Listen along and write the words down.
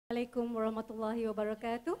Assalamualaikum warahmatullahi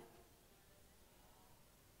wabarakatuh.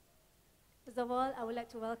 First of all, I would like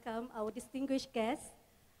to welcome our distinguished guest,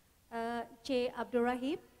 Cik Abdul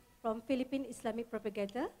Rahim from Philippine Islamic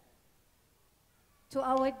Propagator. To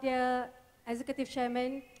our dear Executive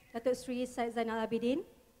Chairman, Datuk Sri Syed Zainal Abidin,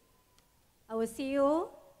 our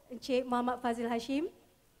CEO, Encik Muhammad Fazil Hashim,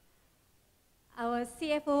 our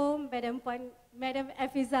CFO, Madam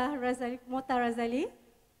Afizah Mota Razali,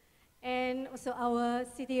 and also our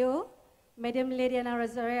CTO, Madam Lydiana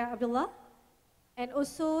Razaria Abdullah, and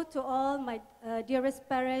also to all my dearest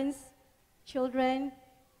parents, children,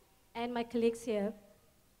 and my colleagues here.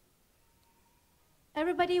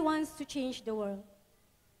 Everybody wants to change the world.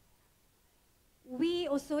 We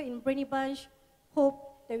also in Brainy Bunch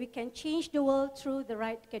hope that we can change the world through the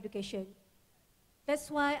right education. That's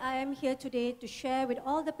why I am here today to share with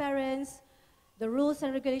all the parents the rules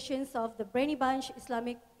and regulations of the Brainy Bunch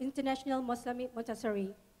Islamic International Muslim Montessori.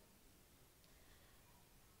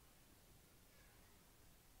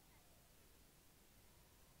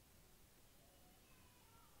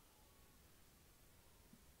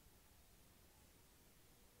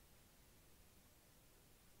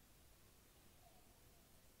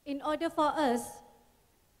 In order for us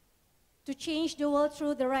to change the world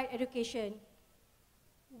through the right education,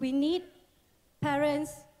 we need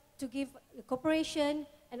parents to give cooperation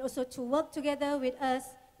and also to work together with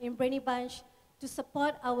us in Brainy Bunch to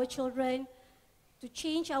support our children, to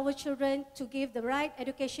change our children, to give the right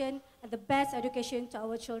education and the best education to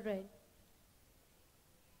our children.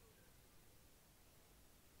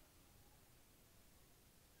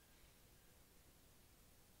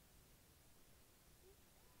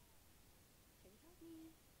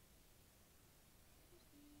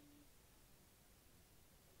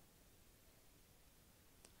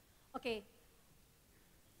 Okay,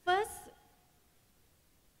 first,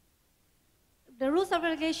 the rules and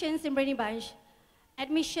regulations in Brainy Bunch,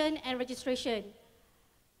 admission and registration.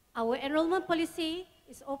 Our enrollment policy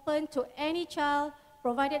is open to any child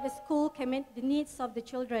provided the school can meet the needs of the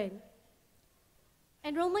children.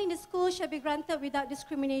 Enrollment in the school shall be granted without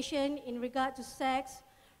discrimination in regard to sex,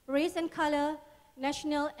 race and color,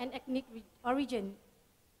 national and ethnic origin.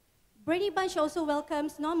 Brainy Bunch also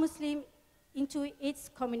welcomes non-Muslim into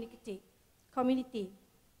its community.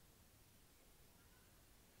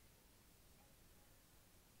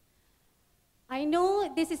 I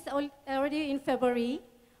know this is already in February,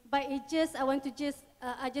 but I just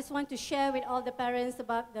want to share with all the parents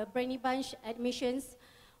about the Brainy Bunch admissions,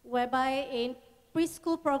 whereby in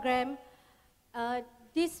preschool program,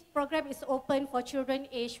 this program is open for children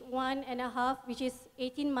aged 1.5, which is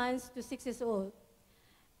 18 months to 6 years old.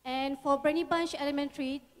 And for Brainy Bunch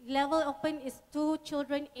Elementary, level open is 2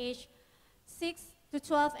 children aged 6 to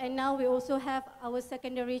 12, and now we also have our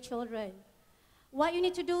secondary children. What you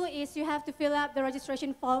need to do is you have to fill out the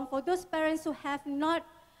registration form. For those parents who have not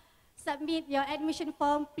submit your admission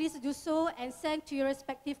form, please do so and send to your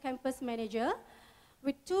respective campus manager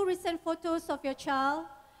with 2 recent photos of your child,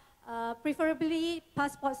 preferably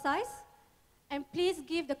passport size, and please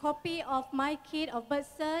give the copy of my kid of birth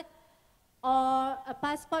cert or a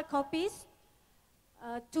passport copies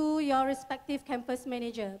to your respective campus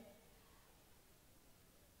manager.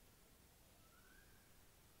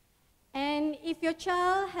 And if your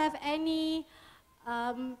child have any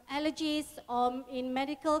allergies or in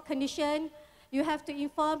medical condition, you have to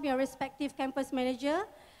inform your respective campus manager.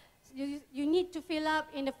 You need to fill up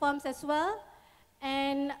in the forms as well.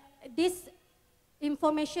 And this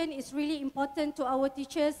information is really important to our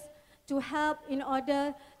teachers to help in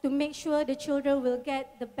order to make sure the children will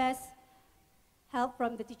get the best help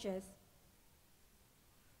from the teachers.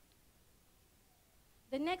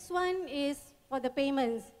 The next one is for the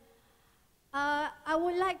payments. I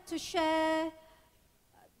would like to share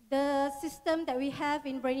the system that we have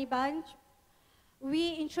in Brainy Bunch.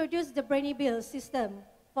 We introduced the Brainy Bill system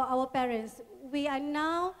for our parents. We are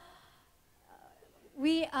no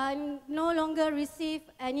longer receive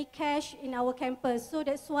any cash in our campus. So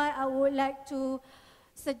that's why I would like to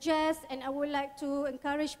suggest and I would like to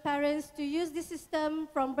encourage parents to use this system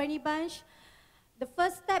from Brainy Bunch. The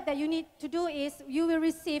first step that you need to do is you will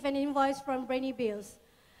receive an invoice from Brainy Bills.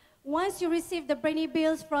 Once you receive the Brainy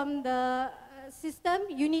Bills from the system,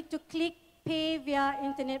 you need to click Pay via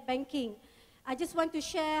Internet Banking. I just want to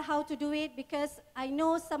share how to do it because I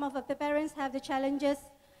know some of the parents have the challenges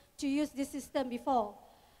to use this system before.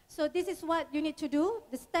 So this is what you need to do.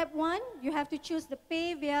 The step 1, you have to choose the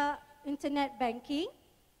Pay via Internet Banking.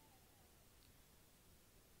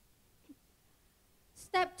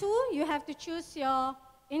 Step 2, you have to choose your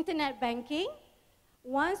Internet Banking.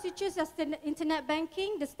 Once you choose your Internet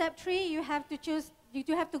Banking, the step 3, you have to choose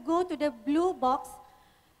you have to go to the blue box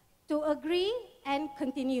to agree and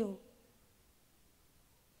continue.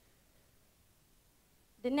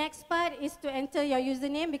 The next part is to enter your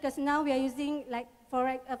username, because now we are using, like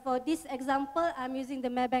for this example, I'm using the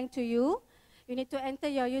Maybank to you. You need to enter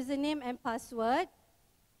your username and password.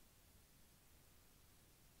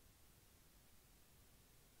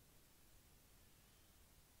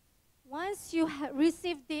 Once you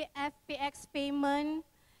receive the FPX payment,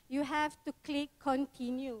 you have to click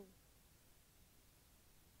continue.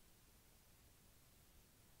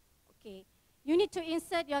 Okay. You need to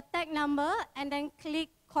insert your tag number and then click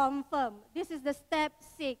confirm. This is the step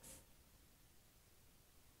 6.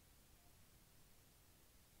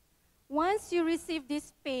 Once you receive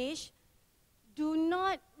this page, do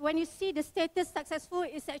not, when you see the status successful,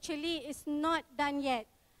 it's not done yet.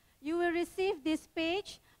 You will receive this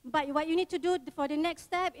page, but what you need to do for the next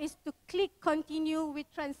step is to click continue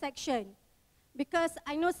with transaction. Because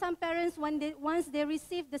I know some parents, once they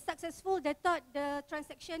receive the successful, they thought the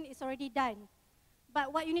transaction is already done.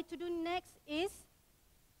 But what you need to do next is,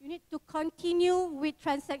 you need to continue with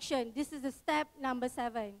transaction. This is the step number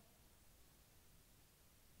 7.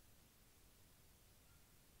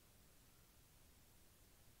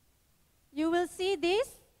 You will see this.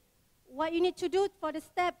 What you need to do for the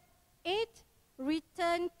step 8,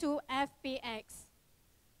 return to FPX.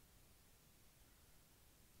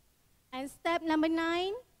 And step number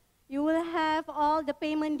 9, you will have all the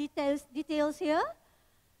payment details here.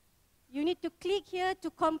 You need to click here to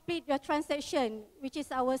complete your transaction, which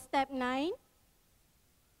is our step 9.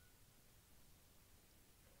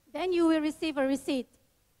 Then you will receive a receipt.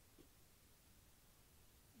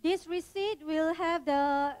 This receipt will have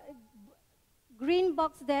the green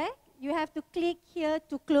box there. You have to click here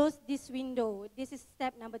to close this window. This is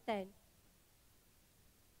step number 10.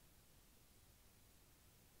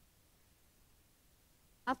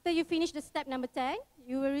 After you finish the step number 10,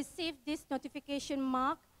 you will receive this notification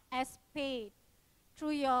mark as paid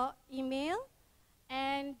through your email,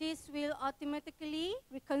 and this will automatically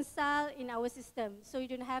reconcile in our system, so you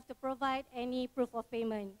don't have to provide any proof of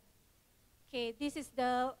payment. Okay, this is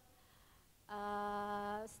the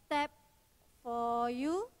step for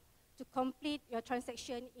you to complete your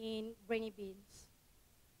transaction in Brainy Beans.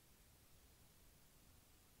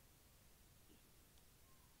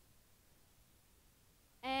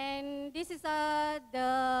 And this is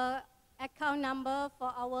the account number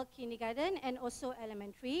for our kindergarten and also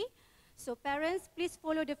elementary. So parents, please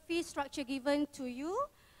follow the fee structure given to you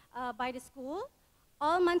by the school.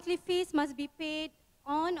 All monthly fees must be paid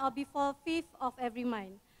on or before 5th of every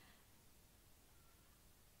month.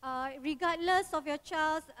 Regardless of your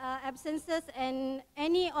child's absences, and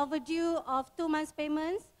any overdue of 2 months'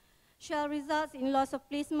 payments shall result in loss of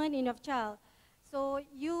placement in your child. So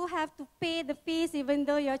you have to pay the fees even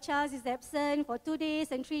though your child is absent for 2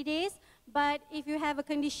 days and 3 days. But if you have a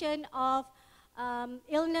condition of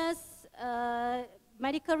illness,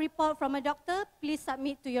 medical report from a doctor, please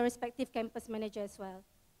submit to your respective campus manager as well.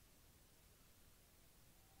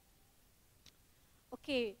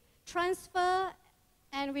 Okay, transfer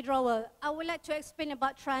and withdrawal. I would like to explain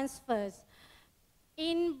about transfers.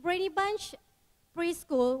 In Brainy Bunch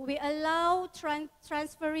preschool, we allow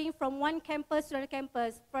transferring from one campus to another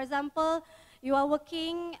campus. For example, you are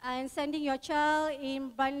working and sending your child in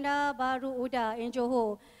Bandar Baru Uda in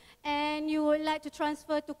Johor, and you would like to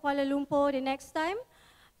transfer to Kuala Lumpur the next time.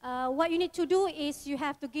 What you need to do is you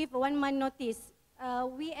have to give 1 month notice.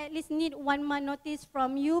 We at least need 1 month notice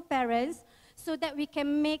from you parents, so that we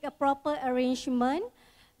can make a proper arrangement,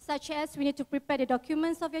 such as we need to prepare the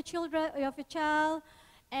documents of your child,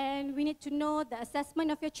 and we need to know the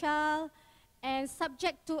assessment of your child, and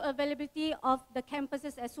subject to availability of the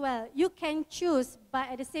campuses as well. You can choose, but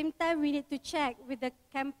at the same time, we need to check with the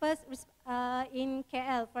campus in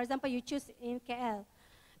KL. For example, you choose in KL.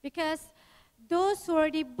 Because those who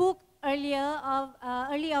already booked early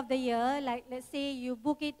of the year, like let's say you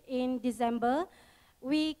book it in December,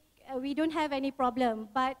 we don't have any problem.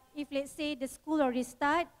 But if let's say the school already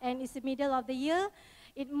start and it's the middle of the year,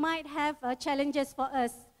 it might have challenges for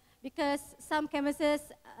us, because some campuses,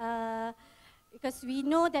 because we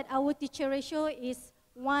know that our teacher ratio is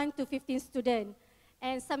 1 to 15 students.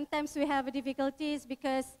 And sometimes we have difficulties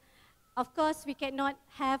because, of course, we cannot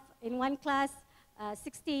have in one class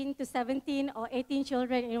 16 to 17 or 18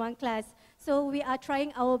 children in one class. So we are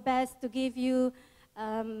trying our best to give you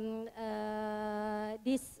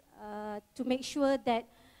this to make sure that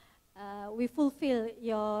we fulfill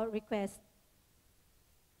your request.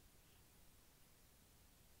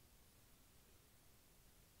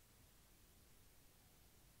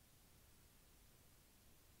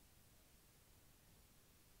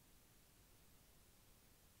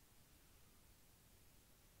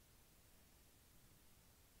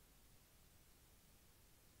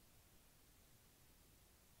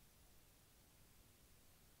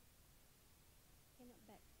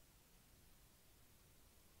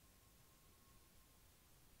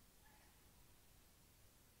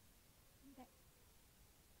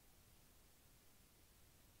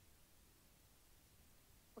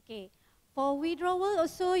 Okay. For withdrawal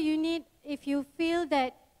also, you need, if you feel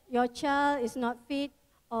that your child is not fit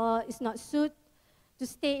or is not suited to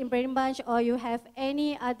stay in Brainy Bunch, or you have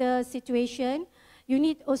any other situation, you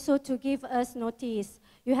need also to give us notice.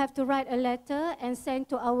 You have to write a letter and send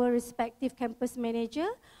to our respective campus manager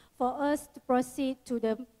for us to proceed to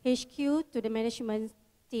the HQ, to the management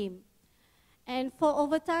team. And for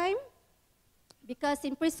overtime, because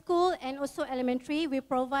in preschool and also elementary, we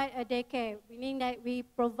provide a daycare, meaning that we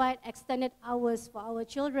provide extended hours for our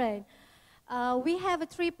children. We have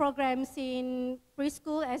 3 programs in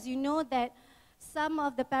preschool. As you know that some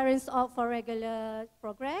of the parents opt for regular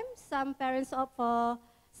program, some parents opt for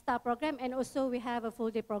star program, and also we have a full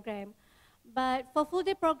day program. But for full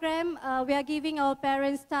day program, we are giving our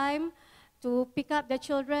parents time to pick up the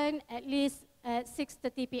children at least at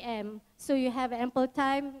 6:30 p.m. So you have ample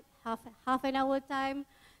time, half an hour time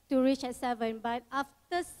to reach at 7. But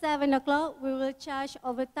after 7 o'clock, we will charge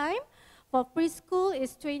overtime. For preschool,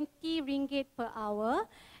 it's 20 ringgit per hour,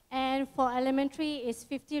 and for elementary, it's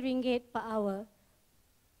 50 ringgit per hour.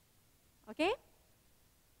 Okay?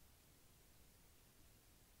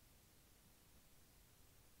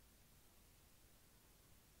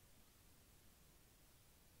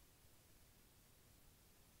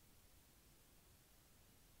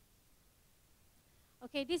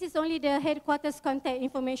 Okay, this is only the headquarters contact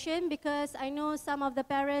information, because I know some of the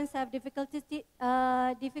parents have difficulties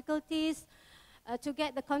to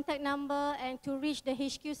get the contact number and to reach the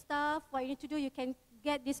HQ staff. What you need to do, you can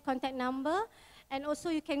get this contact number, and also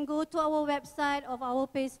you can go to our website of our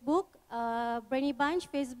Facebook, Brainy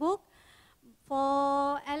Bunch Facebook.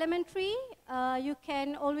 For elementary, you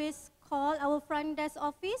can always call our front desk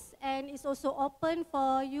office, and it's also open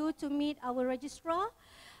for you to meet our registrar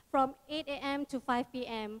from 8 a.m. to 5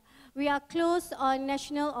 p.m. We are closed on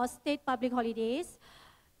national or state public holidays.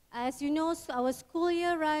 As you know, our school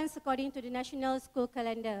year runs according to the national school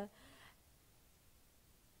calendar.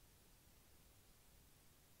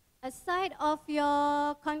 Aside of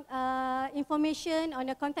your information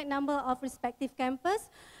on the contact number of respective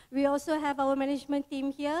campus, we also have our management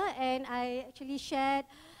team here, and I actually shared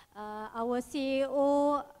our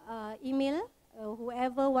CAO email.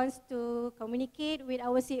 Whoever wants to communicate with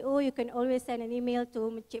our CEO, you can always send an email to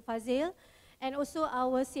Encik Fazil, and also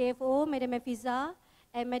our CFO, Madam Afiza,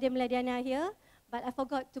 and Madam Ladiana here, but I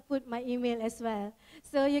forgot to put my email as well.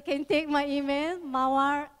 So you can take my email,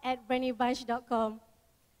 mawar@brainybunch.com.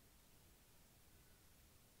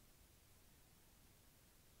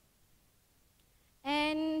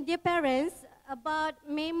 And dear parents, about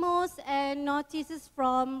memos and notices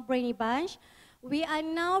from Brainy Bunch, we are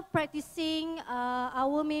now practicing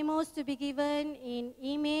our memos to be given in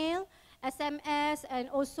email, SMS, and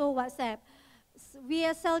also WhatsApp. We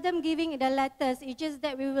are seldom giving the letters, it's just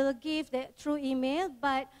that we will give through email,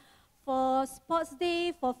 but for sports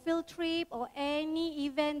day, for field trip, or any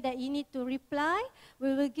event that you need to reply,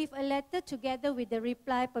 we will give a letter together with the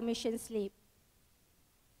reply permission slip.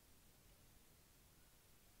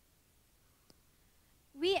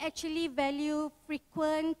 We actually value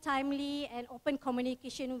frequent, timely, and open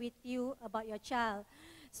communication with you about your child.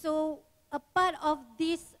 So a part of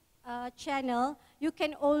this channel, you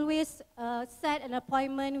can always set an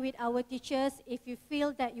appointment with our teachers if you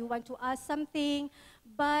feel that you want to ask something.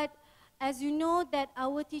 But as you know that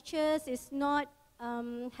our teachers is not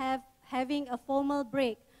having a formal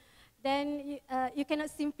break, then you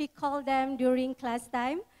cannot simply call them during class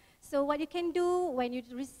time. So what you can do when you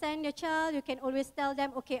resend your child, you can always tell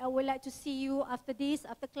them, okay, I would like to see you after this,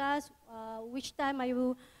 after class, which time I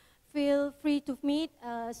will feel free to meet,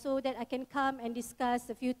 so that I can come and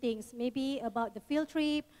discuss a few things, maybe about the field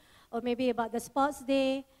trip, or maybe about the sports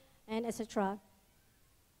day, and etc.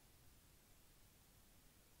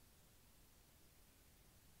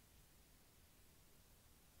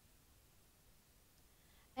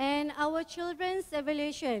 And our children's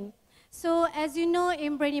evaluation. So as you know,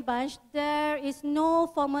 in Brainy Bunch, there is no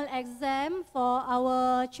formal exam for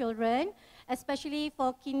our children, especially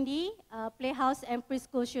for kindy, playhouse, and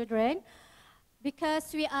preschool children,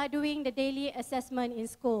 because we are doing the daily assessment in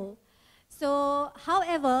school. So,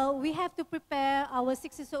 however, we have to prepare our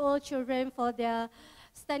 6-year-old children for their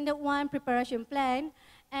Standard 1 preparation plan,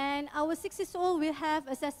 and our 6-year-old will have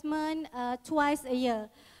assessment twice a year,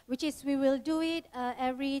 which is we will do it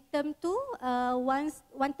every term 2,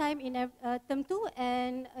 one time in term 2,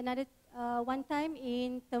 and another one time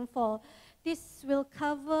in term 4. This will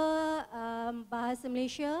cover Bahasa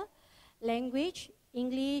Malaysia, language,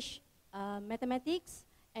 English, mathematics,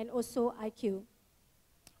 and also IQ.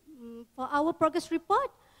 For our progress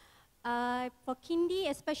report, for kindy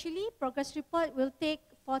especially, progress report will take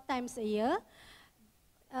 4 times a year.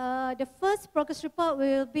 the first progress report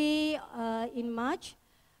will be in March,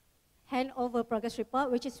 handover progress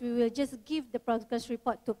report, which is we will just give the progress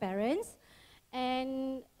report to parents.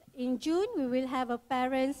 And in June, we will have a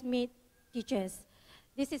parents meet teachers.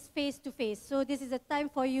 This is face-to-face, so this is a time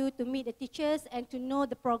for you to meet the teachers and to know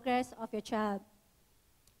the progress of your child.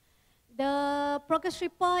 The progress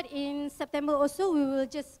report in September also, we will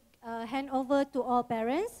just hand over to all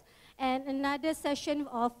parents. And another session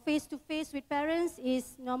of face-to-face with parents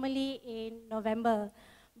is normally in November.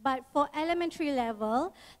 But for elementary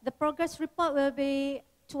level, the progress report will be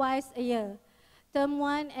twice a year, term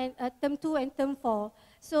 1 and term 2 and term 4.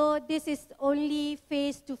 So this is only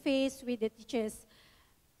face-to-face with the teachers.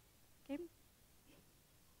 Okay.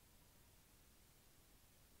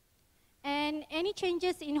 And any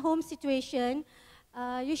changes in home situation,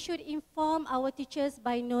 you should inform our teachers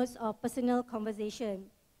by notes or personal conversation.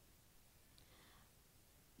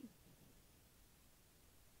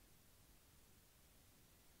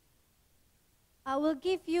 I will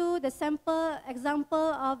give you the sample example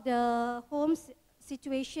of the home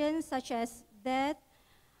situations such as death,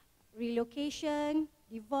 relocation,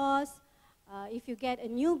 divorce, if you get a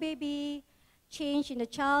new baby, change in the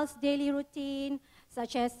child's daily routine,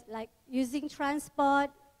 such as like using transport,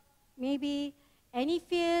 maybe any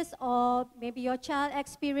fears, or maybe your child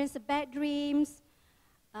experienced bad dreams,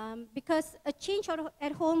 because a change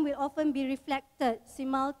at home will often be reflected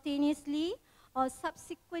simultaneously or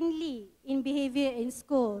subsequently in behavior in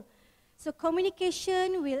school. So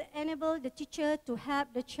communication will enable the teacher to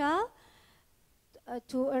help the child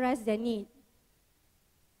to address their need.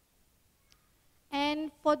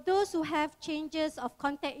 And for those who have changes of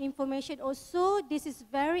contact information also, this is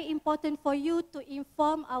very important for you to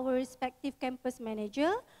inform our respective campus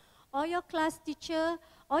manager or your class teacher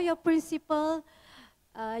or your principal.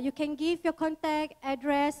 You can give your contact,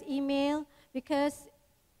 address, email, because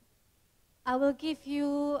I will give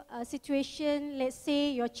you a situation, let's say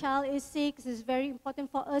your child is sick, it is very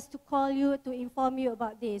important for us to call you to inform you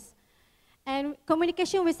about this. And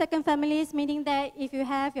communication with second families, meaning that if you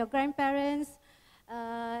have your grandparents,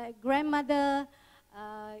 grandmother,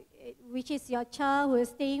 which is your child who is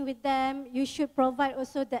staying with them, you should provide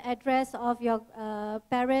also the address of your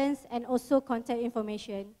parents and also contact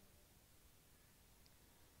information.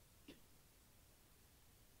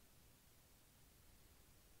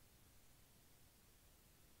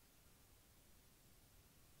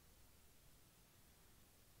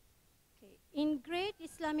 In great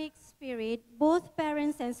Islamic spirit, both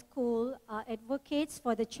parents and school are advocates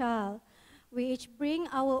for the child. We each bring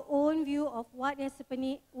our own view of what is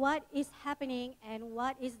happening and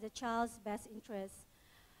what is the child's best interest.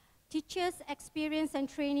 Teachers' experience and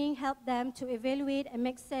training help them to evaluate and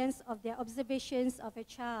make sense of their observations of a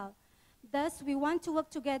child. Thus, we want to work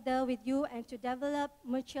together with you and to develop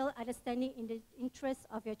mutual understanding in the interest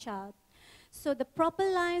of your child. So the proper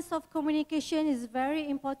lines of communication is very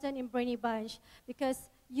important in Brainy Bunch, because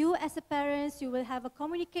you as a parent, you will have to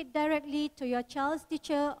communicate directly to your child's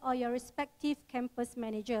teacher or your respective campus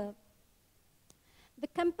manager. The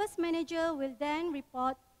campus manager will then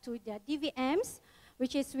report to their DVMs,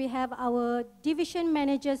 which is we have our division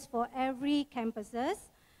managers for every campuses.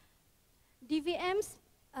 DVMs,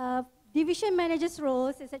 division managers'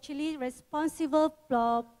 roles is actually responsible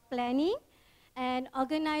for planning and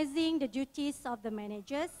organizing the duties of the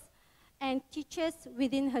managers and teachers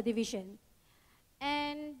within her division.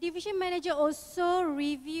 And division manager also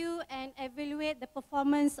review and evaluate the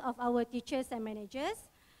performance of our teachers and managers.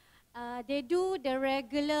 They do the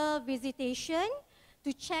regular visitation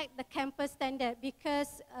to check the campus standard,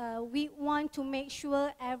 because we want to make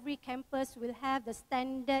sure every campus will have the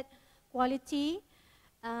standard quality,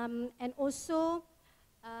 and also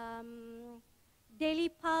daily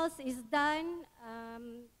pulse is done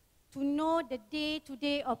to know the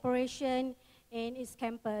day-to-day operation in its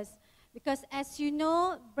campus. Because as you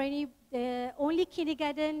know, Brainy, the only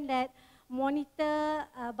kindergarten that monitor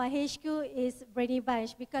by HQ is Brainy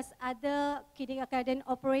Bunch, because other kindergarten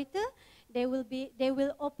operator, they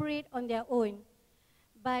will operate on their own.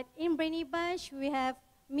 But in Brainy Bunch, we have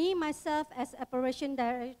me, myself as operation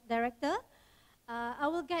director. I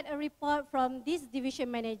will get a report from these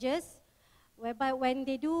division managers, whereby when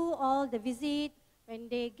they do all the visit, when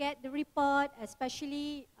they get the report,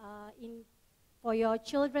 especially for your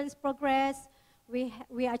children's progress,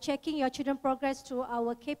 we are checking your children's progress through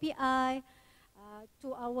our KPI,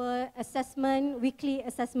 to our assessment, weekly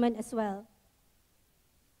assessment as well.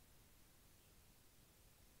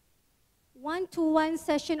 One-to-one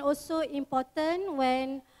session also important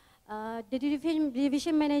when the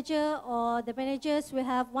division manager or the managers will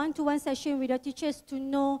have one-to-one session with your teachers to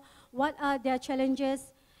know what are their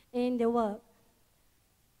challenges in the work.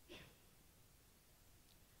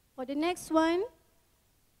 For the next one,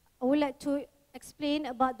 I would like to explain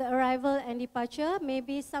about the arrival and departure.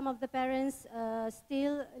 Maybe some of the parents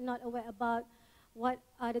still not aware about what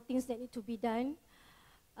are the things that need to be done.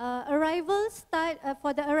 For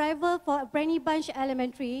the arrival for Brainy Bunch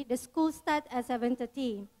Elementary, the school starts at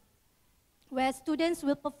 7:30, where students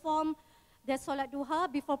will perform their Solat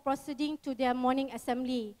Duha before proceeding to their morning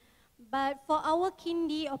assembly. But for our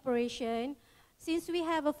kindi operation, since we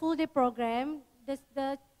have a full day program,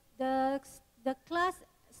 the class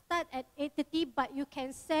start at 8:30, but you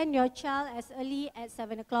can send your child as early as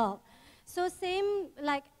 7 o'clock. So same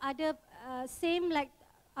like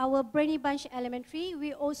our Brainy Bunch Elementary,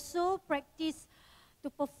 we also practice to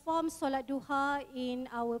perform Solat Duha in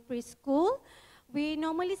our preschool. We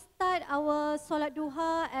normally start our Solat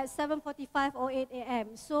Duha at 7:45 or 8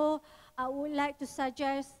 a.m. So I would like to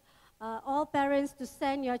suggest all parents to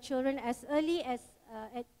send your children as early as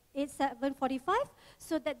at 7:45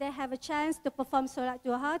 so that they have a chance to perform Solat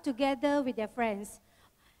Duha together with their friends.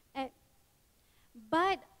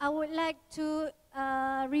 But I would like to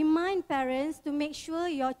remind parents to make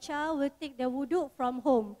sure your child will take the wudu from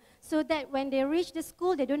home so that when they reach the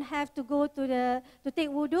school, they don't have to go to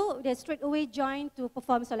take wudu, they straight away join to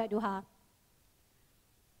perform Solat Duha.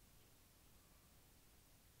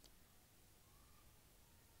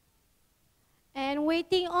 And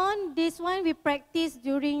waiting on this one, we practice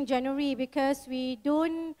during January because we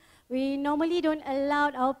normally don't allow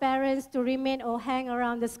our parents to remain or hang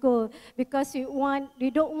around the school because we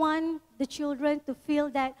don't want the children to feel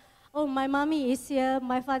that, oh, my mommy is here,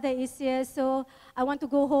 my father is here, so I want to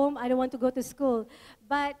go home, I don't want to go to school.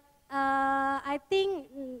 But I think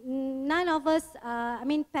none of us,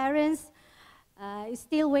 parents, is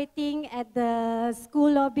still waiting at the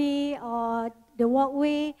school lobby or the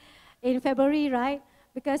walkway in February, right?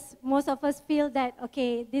 Because most of us feel that,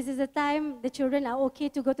 okay, this is the time the children are okay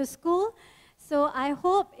to go to school. So I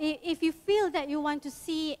hope if you feel that you want to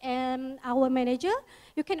see our manager,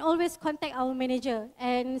 you can always contact our manager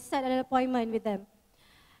and set an appointment with them.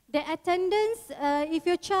 The attendance, if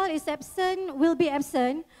your child is absent, will be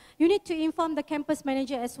absent, you need to inform the campus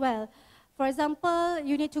manager as well. For example,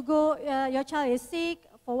 you need to go, your child is sick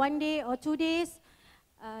for 1 day or 2 days,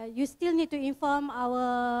 you still need to inform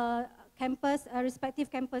our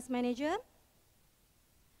respective campus manager.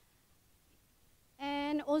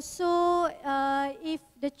 And also, if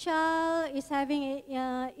the child is having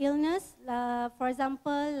illness, for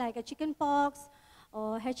example, like a chicken pox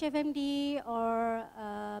or HFMD or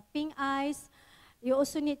pink eyes, you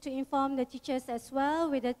also need to inform the teachers as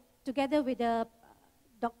well together with the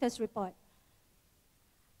doctor's report.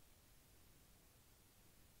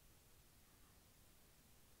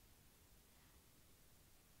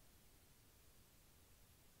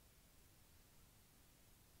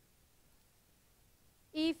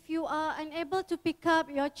 If you are unable to pick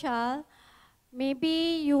up your child,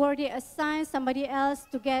 maybe you already assigned somebody else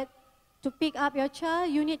to pick up your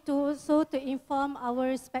child, you need to also to inform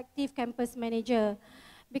our respective campus manager.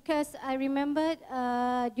 Because I remembered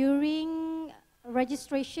during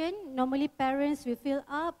registration, normally parents will fill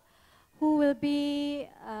up who will be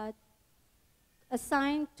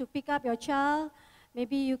assigned to pick up your child.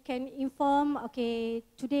 Maybe you can inform, okay,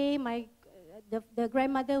 today the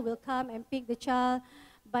grandmother will come and pick the child.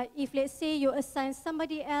 But if, let's say, you assign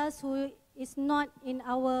somebody else who is not in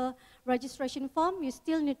our registration form, you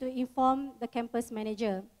still need to inform the campus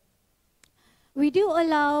manager. We do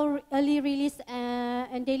allow early release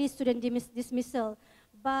and daily student dismissal,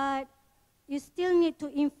 but you still need to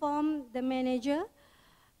inform the manager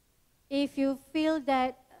if you feel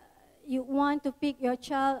that you want to pick your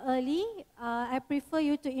child early. I prefer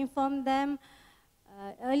you to inform them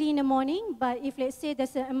early in the morning, but if, let's say,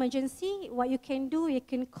 there's an emergency, what you can do, you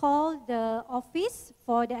can call the office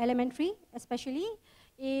for the elementary, especially.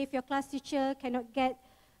 If your class teacher cannot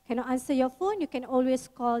answer your phone, you can always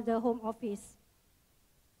call the home office.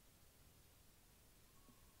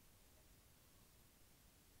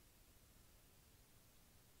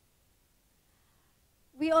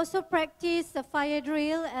 We also practice a fire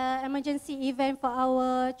drill, emergency event for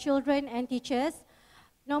our children and teachers.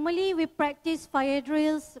 Normally, we practice fire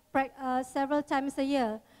drills several times a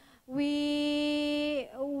year. We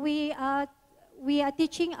are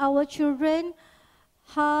teaching our children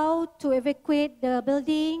how to evacuate the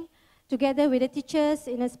building together with the teachers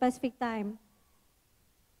in a specific time.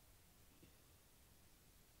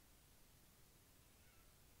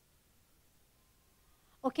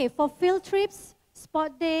 Okay, for field trips,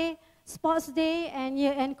 sports day, and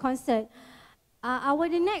year-end concert. Our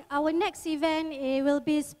next event will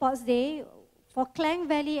be Sports Day. for Klang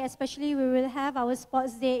Valley especially, we will have our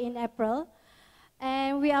sports day in April.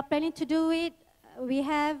 And we are planning to do it. We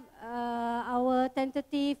have our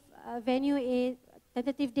tentative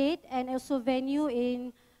tentative date and also venue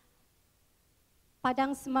in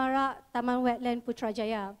Padang Semarak, Taman Wetland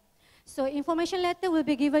Putrajaya. So information letter will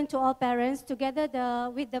be given to all parents together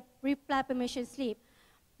with the reply permission slip.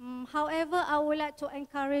 However, I would like to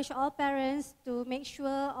encourage all parents to make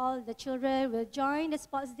sure all the children will join the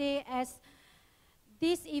sports day, as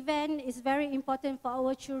this event is very important for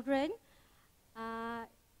our children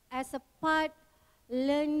as a part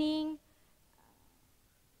learning,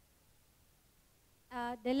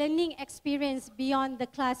 the learning experience beyond the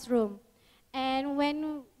classroom. And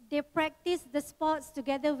when they practice the sports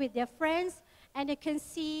together with their friends, and they can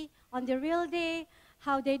see on the real day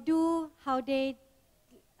how they do,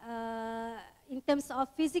 in terms of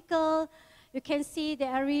physical, you can see they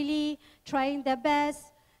are really trying their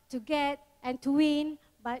best to get and to win.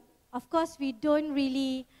 But of course, we don't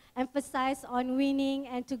really emphasize on winning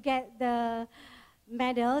and to get the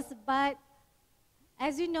medals. But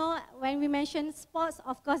as you know, when we mention sports,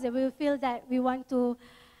 of course, they will feel that we want to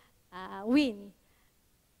win.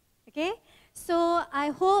 Okay, so I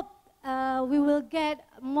hope we will get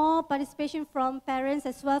more participation from parents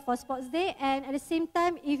as well for sports day. And at the same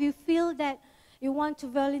time, if you feel that you want to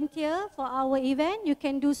volunteer for our event, you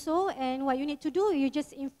can do so. And what you need to do, you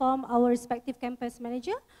just inform our respective campus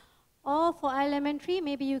manager. Or for elementary,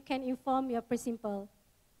 maybe you can inform your principal.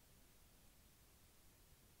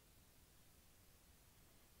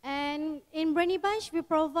 And in Brainy Bunch, we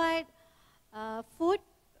provide food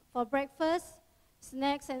for breakfast,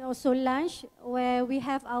 snacks, and also lunch, where we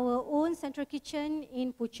have our own central kitchen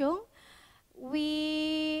in Puchong.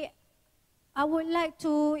 I would like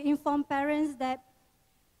to inform parents that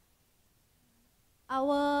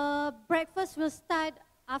our breakfast will start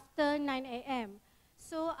after 9 a.m.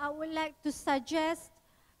 So I would like to suggest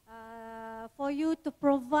for you to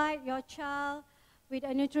provide your child with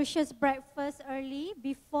a nutritious breakfast early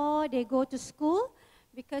before they go to school,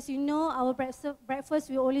 because you know our breakfast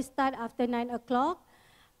will only start after 9 o'clock,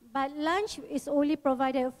 but lunch is only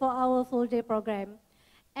provided for our full day program.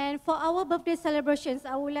 And for our birthday celebrations,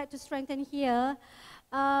 I would like to strengthen here.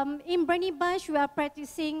 In Brainy Bunch, we are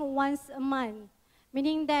practicing once a month,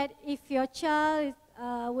 meaning that if your child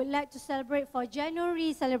would like to celebrate for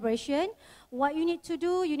January celebration, what you need to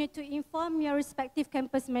do, you need to inform your respective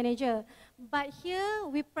campus manager. But here,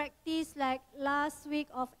 we practice like last week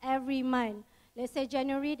of every month. Let's say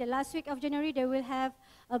January, the last week of January, they will have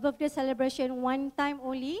a birthday celebration one time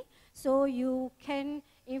only. So you can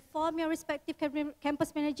inform your respective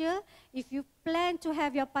campus manager. If you plan to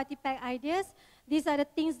have your party pack ideas, these are the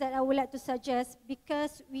things that I would like to suggest,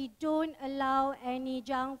 because we don't allow any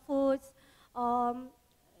junk foods or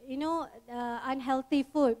unhealthy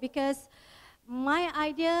food. Because my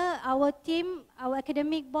idea, our team, our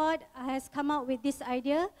academic board has come up with this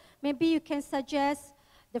idea. Maybe you can suggest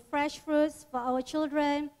the fresh fruits for our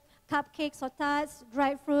children, cupcakes or tarts,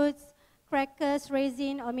 dried fruits, crackers,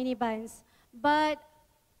 raisin, or mini buns. But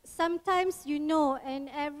sometimes, in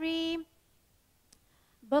every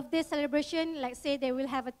birthday celebration, like say they will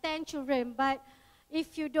have 10 children, but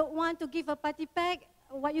if you don't want to give a party pack,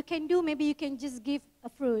 what you can do, maybe you can just give a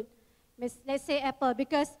fruit. Let's say apple,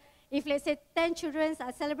 because if let's say 10 children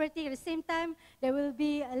are celebrating at the same time, there will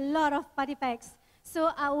be a lot of party packs.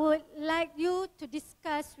 So I would like you to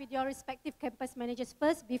discuss with your respective campus managers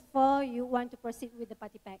first before you want to proceed with the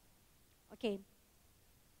party pack. Okay.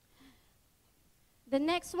 The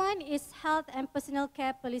next one is health and personal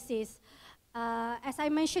care policies. As I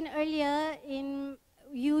mentioned earlier,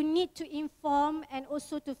 you need to inform and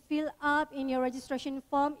also to fill up in your registration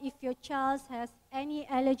form if your child has any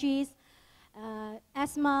allergies,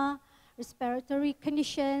 asthma, respiratory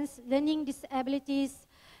conditions, learning disabilities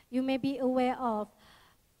you may be aware of.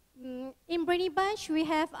 In Brainy Bunch, we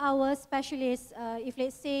have our specialists. If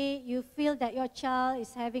let's say you feel that your child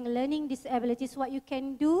is having learning disabilities, what you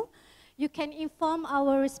can do, you can inform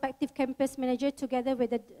our respective campus manager together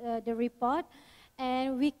with the report,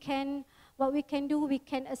 and what we can do, we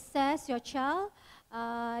can assess your child.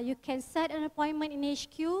 You can set an appointment in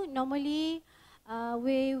HQ. Normally,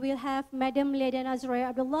 we will have Madam Ledana Zuraya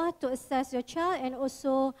Abdullah to assess your child, and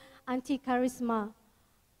also Auntie Karisma.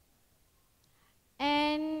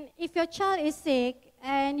 And if your child is sick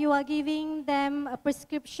and you are giving them a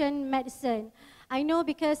prescription medicine, I know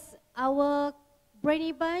because our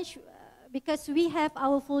Brainy Bunch, because we have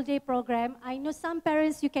our full day program, I know some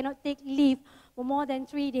parents, you cannot take leave for more than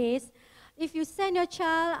 3 days. If you send your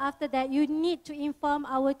child after that, you need to inform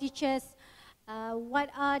our teachers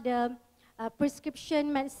what are the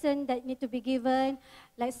prescription medicine that need to be given.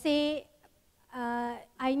 Let's say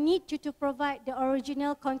I need you to provide the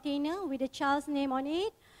original container with the child's name on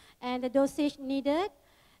it and the dosage needed.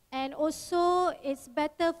 And also, it's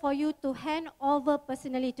better for you to hand over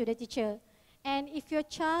personally to the teacher. And if your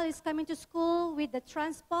child is coming to school with the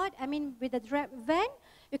transport, with the van,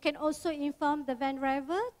 you can also inform the van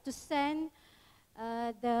driver to send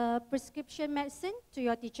the prescription medicine to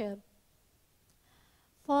your teacher.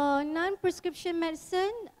 For non-prescription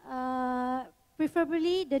medicine,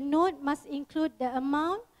 preferably the note must include the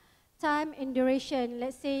amount, time, and duration.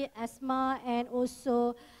 Let's say asthma and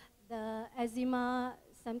also the eczema,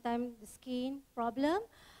 sometimes the skin problem.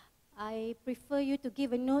 I prefer you to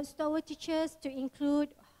give a note to our teachers to include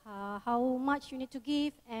how much you need to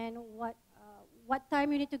give and what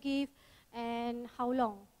time you need to give and how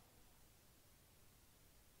long.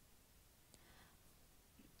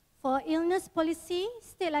 For illness policy,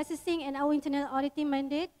 state licensing and our internal auditing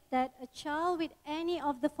mandate that a child with any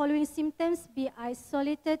of the following symptoms be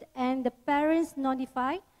isolated and the parents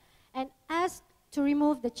notified and asked to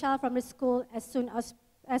remove the child from the school as soon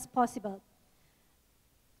as possible.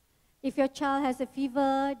 If your child has a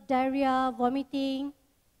fever, diarrhea, vomiting,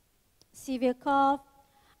 severe cough,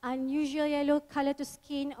 unusual yellow color to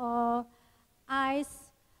skin or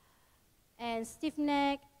eyes, and stiff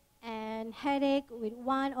neck, and headache with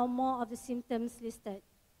one or more of the symptoms listed.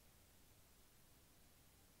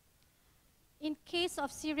 In case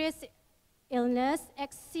of serious illness,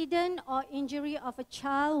 accident or injury of a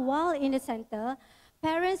child while in the center,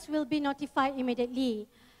 parents will be notified immediately.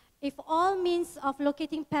 If all means of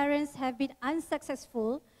locating parents have been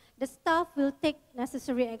unsuccessful, the staff will take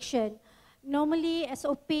necessary action. Normally, as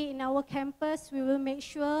OP in our campus, we will make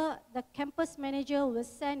sure the campus manager will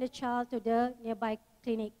send the child to the nearby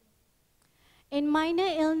clinic. In minor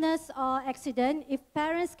illness or accident, if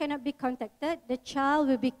parents cannot be contacted, the child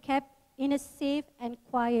will be kept in a safe and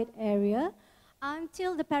quiet area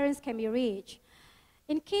until the parents can be reached.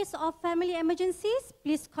 In case of family emergencies,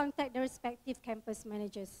 please contact the respective campus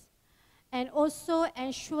managers. And also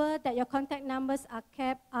ensure that your contact numbers are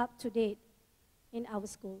kept up to date in our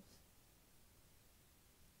schools.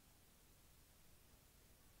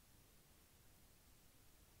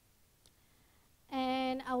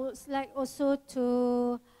 And I would like also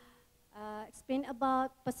to explain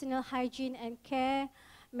about personal hygiene and care.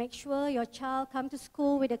 Make sure your child comes to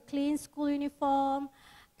school with a clean school uniform,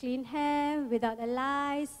 clean hair without the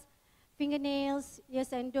lice, fingernails,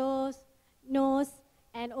 ears and nose,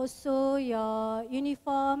 and also your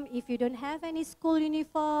uniform. If you don't have any school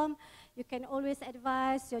uniform, you can always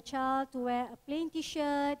advise your child to wear a plain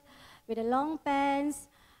t-shirt with a long pants.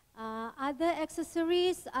 Other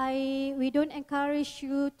accessories, we don't encourage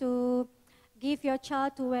you to give your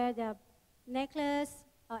child to wear the necklace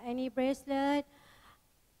or any bracelet.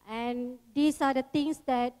 And these are the things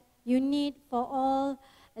that you need for all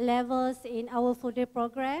levels in our full day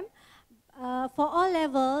program. For all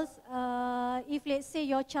levels, if let's say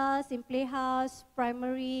your child is in playhouse,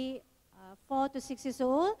 primary, 4 to 6 years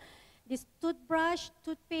old, this toothbrush,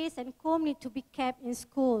 toothpaste, and comb need to be kept in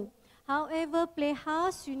school. However,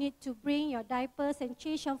 playhouse, you need to bring your diapers and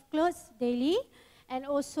change of clothes daily, and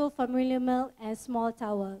also formula milk and small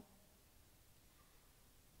towel.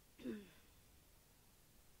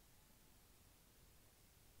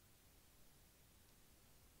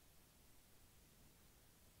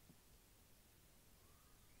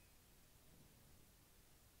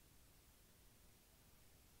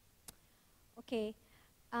 Okay,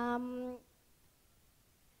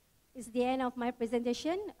 it's the end of my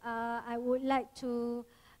presentation. I would like to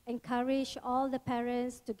encourage all the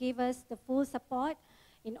parents to give us the full support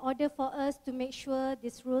in order for us to make sure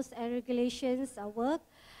these rules and regulations are work.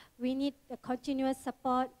 We need the continuous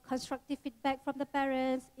support, constructive feedback from the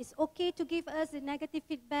parents. It's okay to give us the negative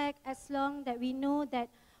feedback as long that we know that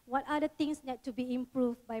what are the things that to be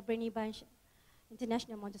improved by Brainy Bunch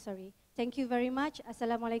International Montessori. Thank you very much.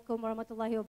 Assalamualaikum warahmatullahi wabarakatuh.